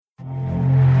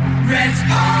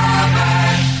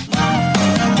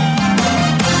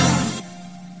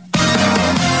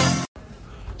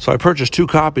So I purchased 2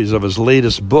 copies of his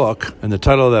latest book, and the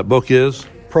title of that book is?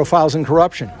 Profiles in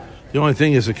Corruption. The only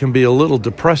thing is it can be a little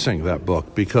depressing, that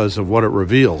book, because of what it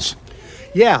reveals.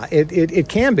 Yeah, it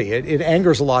can be. It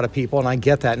angers a lot of people, and I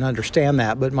get that and understand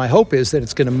that. But my hope is that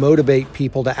it's going to motivate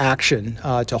people to action,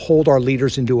 to hold our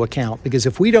leaders into account. Because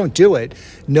if we don't do it,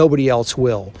 nobody else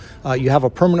will. You have a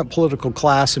permanent political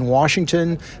class in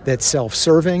Washington that's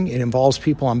self-serving. It involves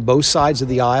people on both sides of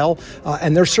the aisle,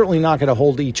 and they're certainly not going to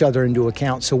hold each other into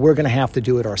account. So we're going to have to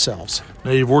do it ourselves.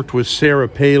 Now, you've worked with Sarah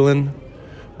Palin.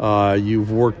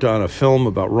 You've worked on a film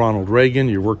about Ronald Reagan.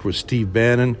 You worked with Steve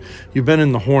Bannon. You've been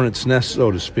in the hornet's nest, so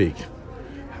to speak.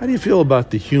 How do you feel about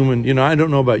the human? You know, I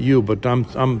don't know about you, but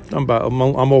I'm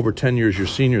over 10 years your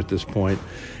senior at this point,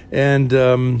 and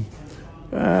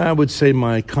I would say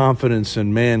my confidence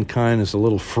in mankind is a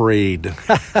little frayed.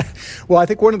 Well, I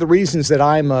think one of the reasons that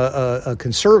I'm a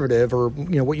conservative, or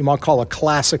what you might call a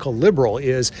classical liberal,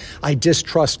 is I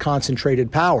distrust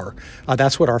concentrated power.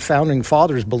 That's what our founding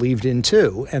fathers believed in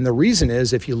too. And the reason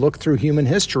is, if you look through human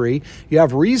history, you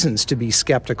have reasons to be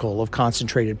skeptical of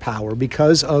concentrated power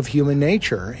because of human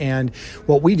nature. And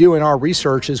what we do in our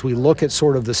research is we look at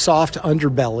sort of the soft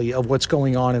underbelly of what's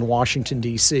going on in Washington,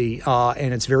 D.C.,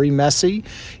 and it's very messy.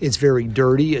 It's very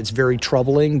dirty. It's very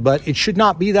troubling, but it should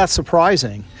not be that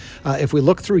surprising. If we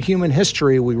look through human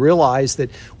history, we realize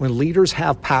that when leaders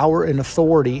have power and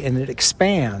authority and it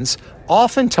expands,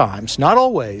 oftentimes, not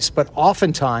always, but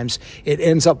oftentimes, it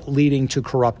ends up leading to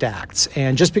corrupt acts.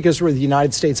 And just because we're the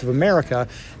United States of America,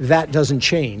 that doesn't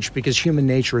change, because human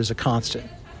nature is a constant.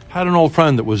 I had an old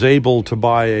friend that was able to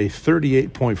buy a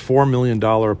 $38.4 million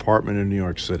apartment in New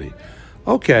York City.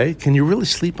 Okay, can you really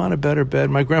sleep on a better bed?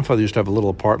 My grandfather used to have a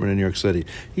little apartment in New York City.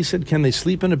 He said, can they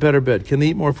sleep in a better bed? Can they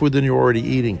eat more food than you're already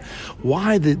eating?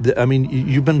 Why?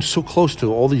 You've been so close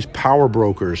to all these power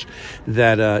brokers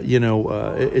that,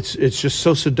 it's just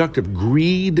so seductive.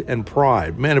 Greed and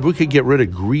pride. Man, if we could get rid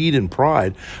of greed and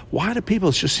pride, why do people,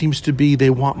 it just seems to be, they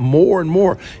want more and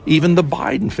more. Even the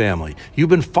Biden family. You've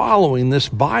been following this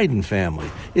Biden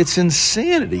family. It's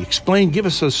insanity. Give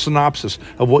us a synopsis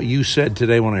of what you said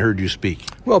today when I heard you speak.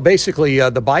 Well, basically,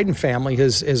 the Biden family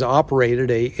has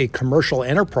operated a commercial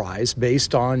enterprise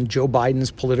based on Joe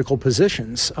Biden's political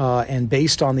positions and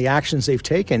based on the actions they've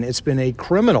taken. It's been a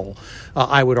criminal,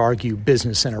 I would argue,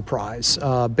 business enterprise.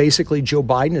 Basically, Joe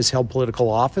Biden has held political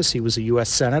office. He was a U.S.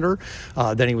 senator.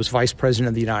 Then he was vice president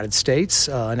of the United States.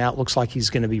 Now it looks like he's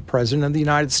going to be president of the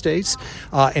United States.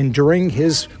 And during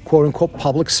his quote-unquote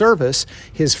public service,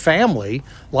 his family,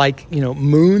 like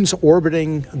moons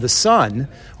orbiting the sun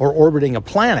or orbiting a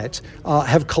planet,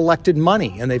 have collected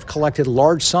money, and they've collected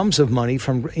large sums of money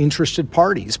from interested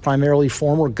parties, primarily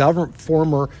foreign governments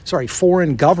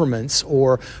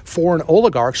or foreign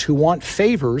oligarchs who want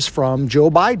favors from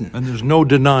Joe Biden. And there's no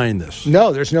denying this.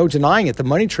 No, there's no denying it. The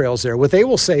money trail's there. What they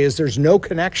will say is there's no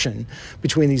connection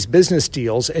between these business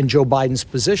deals and Joe Biden's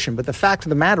position. But the fact of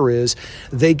the matter is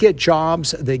they get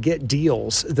jobs, they get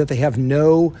deals that they have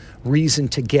no reason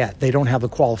to get. They don't have the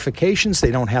qualifications,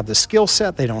 they don't have the skill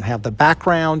set, they don't have the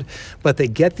background, but they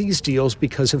get these deals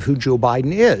because of who Joe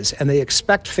Biden is, and they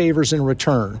expect favors in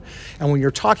return. And when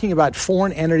you're talking about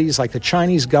foreign entities like the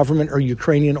Chinese government or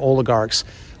Ukrainian oligarchs,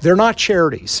 they're not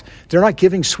charities. They're not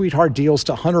giving sweetheart deals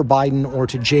to Hunter Biden or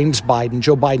to James Biden,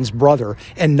 Joe Biden's brother,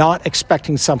 and not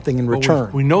expecting something in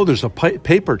return. We know there's a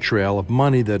paper trail of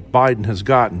money that Biden has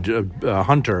gotten,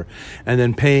 Hunter, and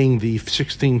then paying the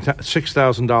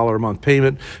 $6,000 a month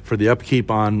payment for the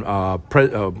upkeep on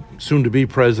soon-to-be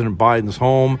President Biden's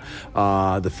home,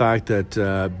 the fact that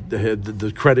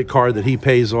the credit card that he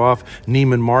pays off,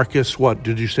 Neiman Marcus, what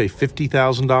did you say,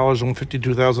 $50,000 and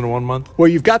 $52,000 in 1 month? Well,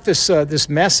 you've got this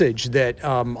message that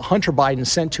Hunter Biden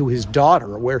sent to his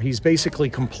daughter, where he's basically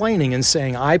complaining and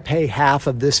saying, I pay half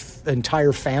of this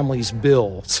entire family's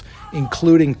bills,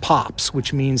 including Pops,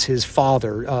 which means his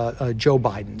father, Joe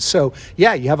Biden. So,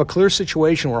 yeah, you have a clear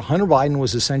situation where Hunter Biden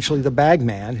was essentially the bag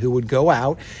man who would go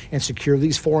out and secure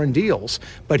these foreign deals.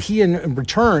 But he, in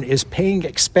return, is paying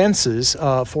expenses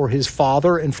for his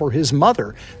father and for his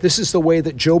mother. This is the way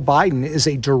that Joe Biden is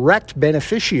a direct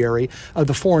beneficiary of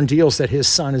the foreign deals that his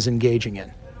son is engaging in.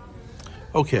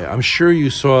 Okay, I'm sure you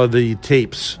saw the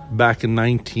tapes back in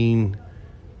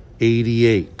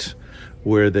 1988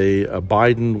 where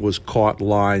Biden was caught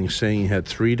lying, saying he had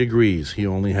 3 degrees. He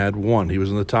only had 1. He was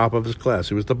in the top of his class.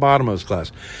 He was the bottom of his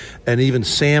class. And even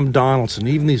Sam Donaldson,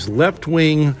 even these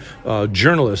left-wing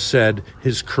journalists said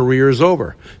his career is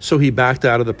over. So he backed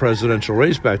out of the presidential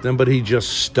race back then, but he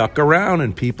just stuck around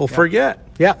and people forget.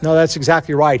 Yeah, no, that's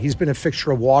exactly right. He's been a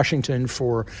fixture of Washington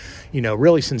for,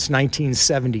 really since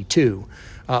 1972.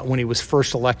 When he was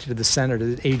first elected to the Senate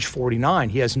at age 49.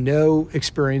 He has no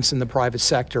experience in the private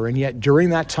sector, and yet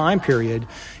during that time period,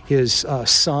 his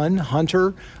son,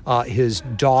 Hunter, his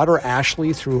daughter,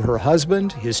 Ashley, through her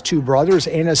husband, his two brothers,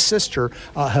 and his sister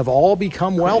have all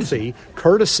become wealthy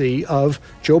courtesy of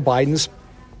Joe Biden's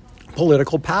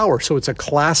political power. So it's a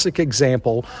classic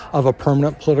example of a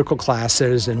permanent political class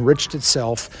that has enriched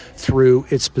itself through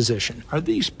its position. Are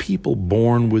these people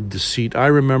born with deceit? I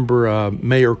remember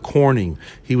Mayor Corning.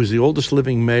 He was the oldest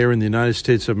living mayor in the United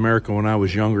States of America when I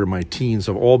was younger, in my teens,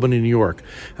 of Albany, New York.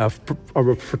 A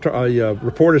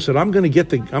reporter said, I'm going to get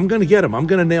him. I'm going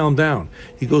to nail him down.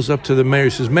 He goes up to the mayor. He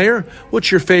says, Mayor, what's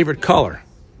your favorite color?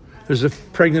 There's a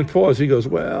pregnant pause. He goes,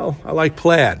 well, I like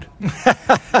plaid.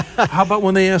 How about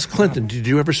when they asked Clinton, did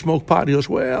you ever smoke pot? He goes,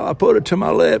 well, I put it to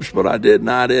my lips, but I did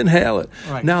not inhale it.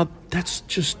 Right. Now, that's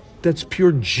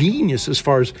pure genius as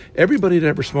far as everybody that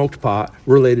ever smoked pot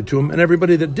related to him and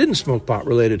everybody that didn't smoke pot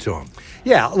related to him.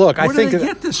 Yeah, look, Where do they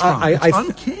get this from? It's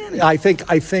uncanny. I think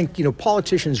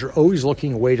politicians are always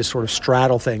looking a way to sort of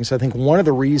straddle things. I think one of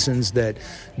the reasons that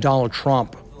Donald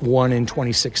Trump won in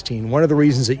 2016. One of the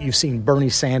reasons that you've seen Bernie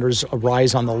Sanders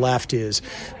rise on the left is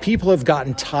people have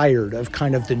gotten tired of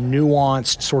kind of the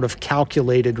nuanced, sort of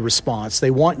calculated response. They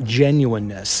want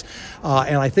genuineness.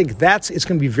 And I think it's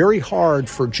going to be very hard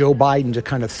for Joe Biden to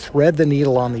kind of thread the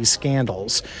needle on these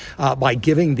scandals by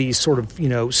giving these sort of,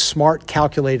 smart,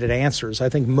 calculated answers. I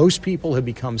think most people have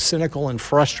become cynical and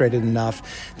frustrated enough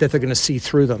that they're going to see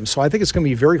through them. So I think it's going to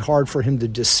be very hard for him to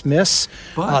dismiss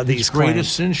these claims.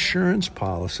 Greatest insurance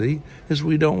policy is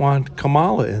we don't want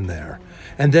Kamala in there.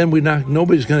 And then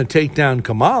nobody's going to take down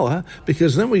Kamala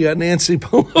because then we got Nancy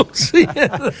Pelosi.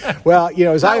 Well,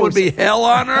 that would be hell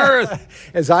on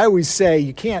earth. As I always say,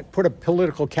 you can't put a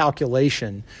political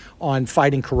calculation on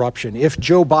fighting corruption. If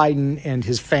Joe Biden and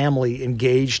his family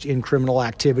engaged in criminal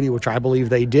activity, which I believe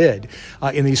they did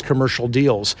in these commercial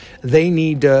deals, they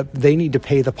need to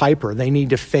pay the piper. They need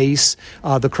to face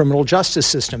the criminal justice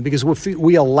system, because if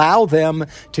we allow them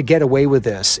to get away with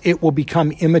this, it will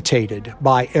become imitated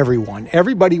by everyone.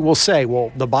 Everybody will say,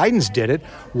 well, the Bidens did it.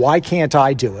 Why can't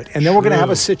I do it? And then we're going to have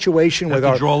a situation where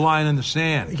draw a line in the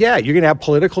sand. Yeah, you're going to have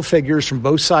political figures from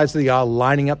both sides of the aisle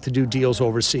lining up to do deals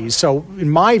overseas. So in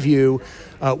my view,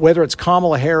 whether it's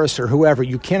Kamala Harris or whoever,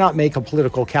 you cannot make a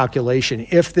political calculation.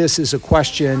 If this is a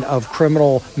question of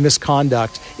criminal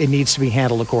misconduct, it needs to be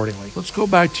handled accordingly. Let's go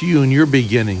back to you and your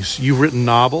beginnings. You've written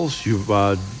novels. You've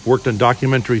worked on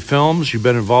documentary films. You've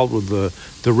been involved with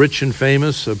the rich and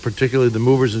famous, particularly the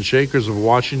movers and shakers of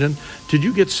Washington. Did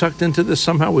you get sucked into this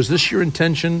somehow? Was this your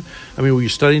intention? I mean, were you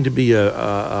studying to be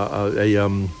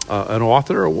an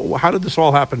author? Or how did this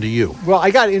all happen to you? Well,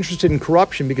 I got interested in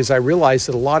corruption because I realized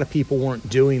that a lot of people weren't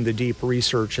doing the deep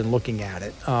research and looking at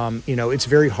it. It's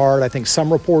very hard. I think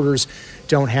some reporters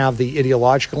don't have the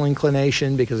ideological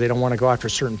inclination because they don't want to go after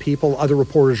certain people. Other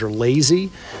reporters are lazy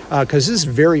because this is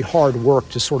very hard work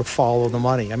to sort of follow the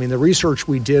money. I mean, the research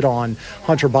we did on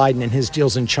Hunter Biden and his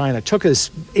deals in China took us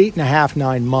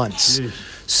 8.5-9 months. Jeez.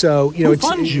 So, Who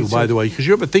funds you, by the way? Because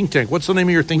you have a think tank. What's the name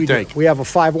of your think tank? We have a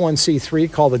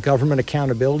 501c3 called the Government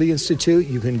Accountability Institute.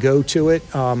 You can go to it,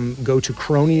 go to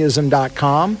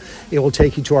cronyism.com. It will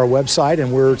take you to our website,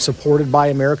 and we're supported by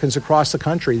Americans across the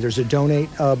country. There's a donate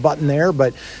button there,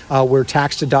 but we're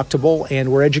tax deductible and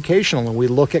we're educational, and we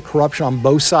look at corruption on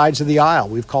both sides of the aisle.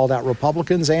 We've called out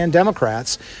Republicans and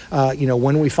Democrats,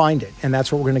 when we find it, and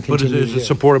that's what we're going to continue to do. But is it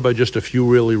supported by just a few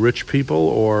really rich people,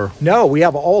 or? No, we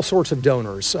have all sorts of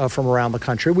donors from around the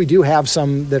country. We do have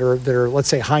some that are let's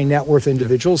say, high net worth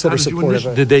individuals that are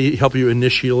supportive. Did they help you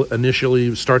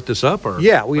initially start this up? Or?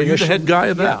 Yeah. Are you the head guy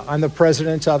of that? Yeah, I'm the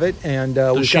president of it. And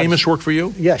does Seamus work for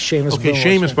you? Yes, Seamus. Okay,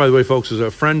 Seamus, by the way, folks, is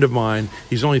a friend of mine.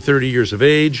 He's only 30 years of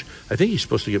age. I think he's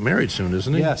supposed to get married soon,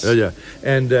 isn't he? Yes. Yeah.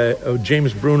 And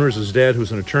James Bruner is his dad,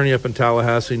 who's an attorney up in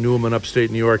Tallahassee. Knew him in upstate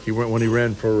New York. He went when he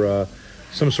ran for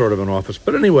some sort of an office.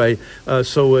 But anyway,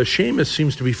 so Seamus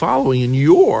seems to be following in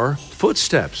your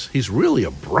footsteps. He's really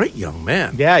a bright young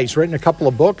man. Yeah, he's written a couple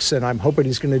of books, and I'm hoping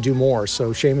he's going to do more. So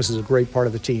Seamus is a great part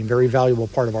of the team, very valuable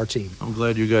part of our team. I'm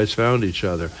glad you guys found each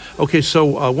other. Okay,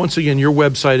 so once again, your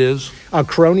website is?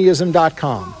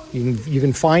 Cronyism.com. You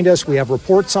can find us. We have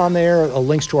reports on there,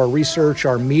 links to our research,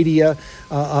 our media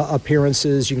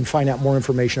appearances. You can find out more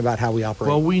information about how we operate.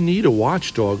 Well, we need a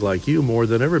watchdog like you more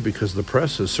than ever because the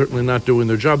press is certainly not doing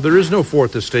their job. There is no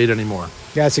fourth estate anymore.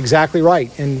 Yeah, that's exactly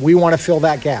right. And we want to fill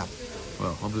that gap.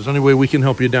 Well, if there's any way we can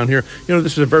help you down here,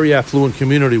 this is a very affluent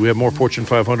community. We have more Fortune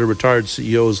 500 retired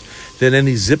CEOs than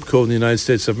any zip code in the United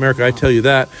States of America. I tell you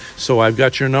that. So I've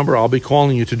got your number. I'll be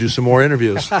calling you to do some more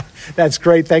interviews. That's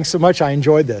great. Thanks so much. I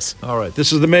enjoyed this. All right.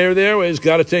 This is the Mayor of the Airways.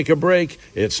 Got to take a break.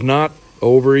 It's not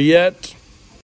over yet.